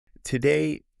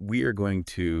Today, we are going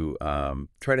to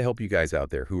try to help you guys out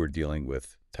there who are dealing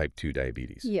with type 2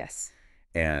 diabetes. Yes.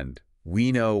 And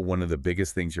we know one of the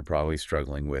biggest things you're probably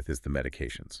struggling with is the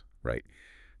medications, right?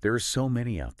 There are so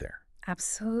many out there,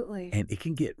 Absolutely. and it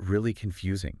can get really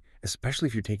confusing, especially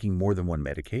if you're taking more than one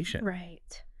medication.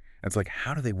 Right. It's like,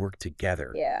 how do they work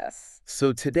together? Yes.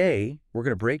 So today, we're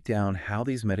going to break down how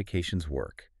these medications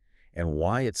work and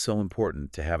why it's so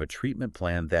important to have a treatment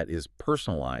plan that is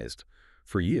personalized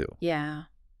for you. Yeah.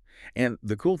 And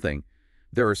the cool thing,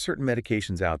 there are certain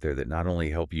medications out there that not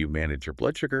only help you manage your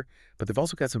blood sugar, but they've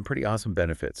also got some pretty awesome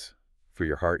benefits for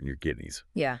your heart and your kidneys.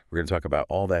 Yeah. We're going to talk about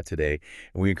all that today,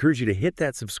 and we encourage you to hit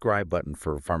that subscribe button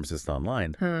for Pharmacist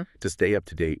Online Hmm. to stay up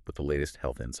to date with the latest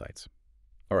health insights.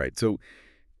 All right, so,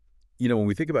 when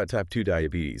we think about type 2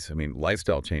 diabetes,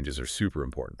 lifestyle changes are super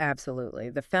important. Absolutely.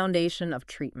 The foundation of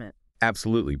treatment.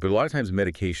 Absolutely, but a lot of times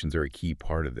medications are a key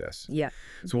part of this. Yeah.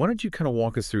 So why don't you kind of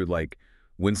walk us through, like,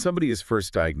 when somebody is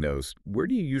first diagnosed, where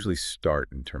do you usually start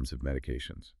in terms of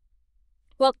medications?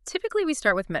 Well, typically we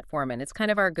start with metformin. It's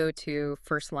kind of our go-to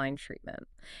first-line treatment.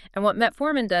 And what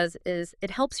metformin does is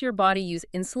it helps your body use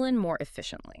insulin more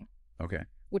efficiently, Okay,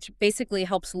 which basically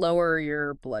helps lower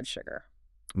your blood sugar.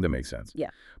 that makes sense. Yeah.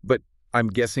 But I'm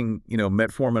guessing,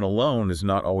 metformin alone is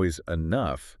not always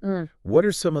enough. Mm. What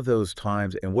are some of those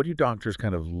times, and what do doctors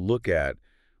kind of look at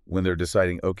when they're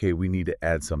deciding, okay, we need to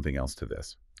add something else to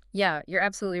this? Yeah, you're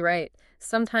absolutely right.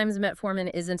 Sometimes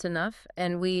metformin isn't enough,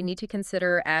 and we need to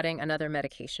consider adding another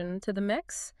medication to the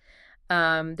mix.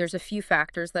 There's a few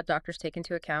factors that doctors take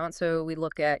into account. So we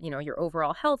look at, your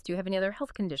overall health. Do you have any other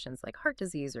health conditions like heart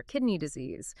disease or kidney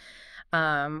disease?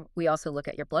 We also look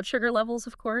at your blood sugar levels,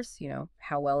 of course.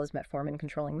 How well is metformin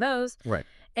controlling those? Right.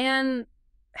 And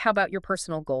how about your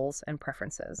personal goals and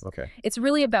preferences? Okay. It's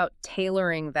really about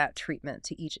tailoring that treatment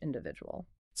to each individual.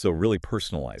 So really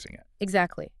personalizing it.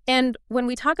 Exactly. And when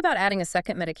we talk about adding a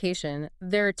second medication,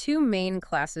 there are two main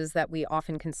classes that we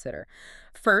often consider.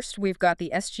 First, we've got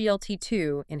the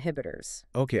SGLT2 inhibitors.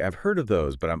 Okay, I've heard of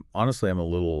those, but I'm a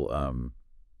little,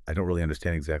 I don't really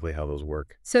understand exactly how those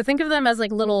work. So think of them as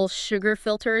like little sugar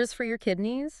filters for your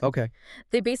kidneys. Okay.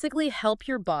 They basically help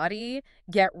your body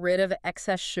get rid of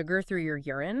excess sugar through your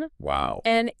urine. Wow.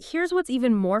 And here's what's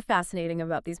even more fascinating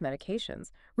about these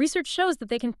medications. Research shows that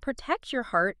they can protect your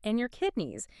heart and your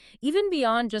kidneys, even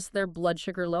beyond just their blood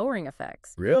sugar lowering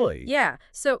effects. Really? Yeah.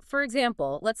 So, for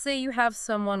example, let's say you have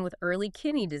someone with early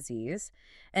kidney disease,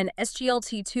 an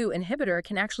SGLT2 inhibitor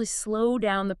can actually slow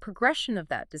down the progression of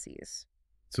that disease.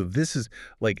 So this is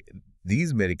like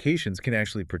these medications can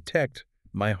actually protect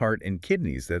my heart and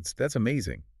kidneys. That's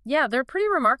amazing. Yeah, they're pretty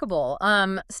remarkable.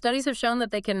 Studies have shown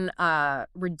that they can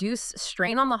reduce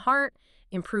strain on the heart,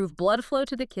 improve blood flow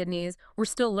to the kidneys. We're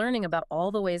still learning about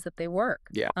all the ways that they work.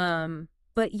 Yeah.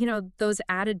 But, those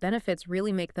added benefits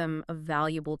really make them a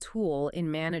valuable tool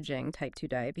in managing type 2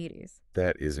 diabetes.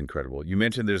 That is incredible. You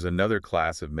mentioned there's another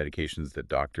class of medications that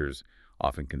doctors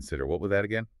often consider. What was that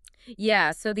again? Yeah,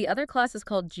 so the other class is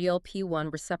called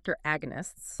GLP-1 receptor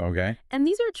agonists. Okay. And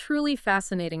these are truly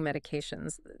fascinating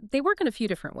medications. They work in a few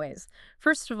different ways.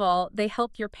 First of all, they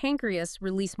help your pancreas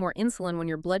release more insulin when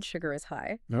your blood sugar is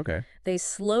high. Okay. They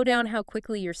slow down how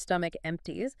quickly your stomach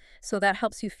empties, so that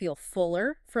helps you feel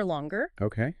fuller for longer,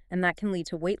 Okay. and that can lead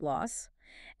to weight loss.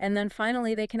 And then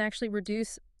finally, they can actually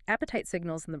reduce appetite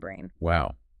signals in the brain.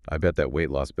 Wow. I bet that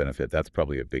weight loss benefit, that's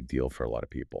probably a big deal for a lot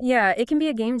of people. Yeah, it can be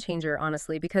a game changer,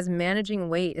 honestly, because managing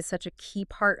weight is such a key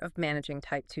part of managing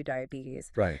type 2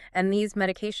 diabetes. Right. And these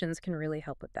medications can really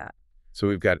help with that. So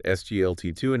we've got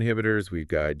SGLT2 inhibitors, we've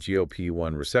got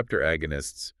GLP-1 receptor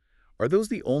agonists. Are those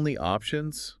the only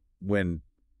options when,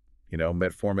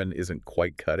 metformin isn't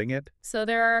quite cutting it? So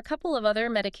there are a couple of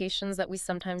other medications that we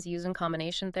sometimes use in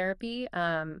combination therapy.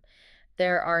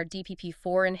 There are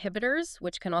DPP-4 inhibitors,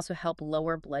 which can also help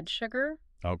lower blood sugar.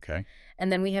 Okay.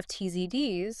 And then we have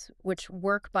TZDs, which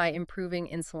work by improving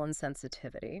insulin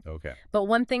sensitivity. Okay. But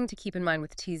one thing to keep in mind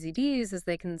with TZDs is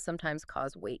they can sometimes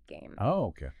cause weight gain. Oh,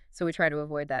 okay. So we try to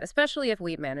avoid that, especially if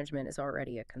weight management is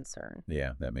already a concern.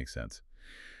 Yeah, that makes sense.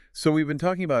 So we've been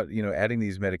talking about, adding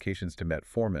these medications to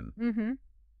metformin. Mm-hmm.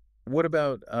 What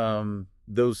about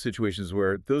those situations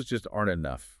where those just aren't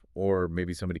enough, or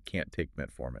maybe somebody can't take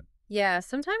metformin? Yeah,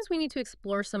 sometimes we need to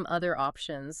explore some other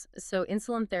options. So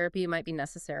insulin therapy might be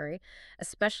necessary,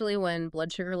 especially when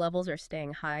blood sugar levels are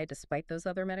staying high despite those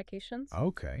other medications.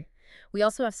 Okay. We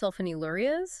also have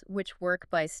sulfonylurias, which work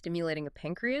by stimulating the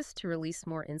pancreas to release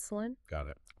more insulin. Got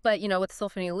it. But, with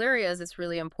sulfonylurias, it's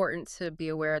really important to be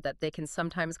aware that they can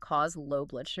sometimes cause low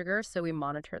blood sugar, so we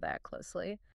monitor that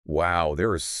closely. Wow,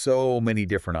 there are so many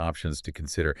different options to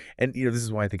consider. And, this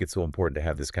is why I think it's so important to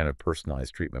have this kind of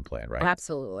personalized treatment plan, right?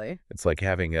 Absolutely. It's like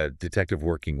having a detective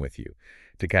working with you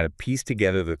to kind of piece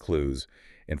together the clues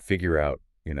and figure out,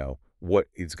 what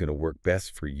is going to work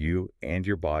best for you and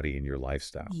your body and your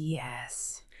lifestyle.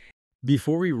 Yes.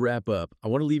 Before we wrap up, I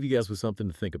want to leave you guys with something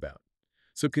to think about.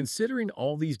 So considering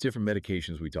all these different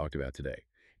medications we talked about today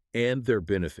and their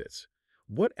benefits,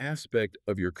 what aspect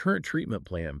of your current treatment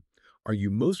plan are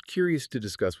you most curious to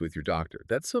discuss with your doctor?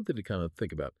 That's something to kind of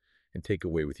think about and take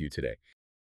away with you today.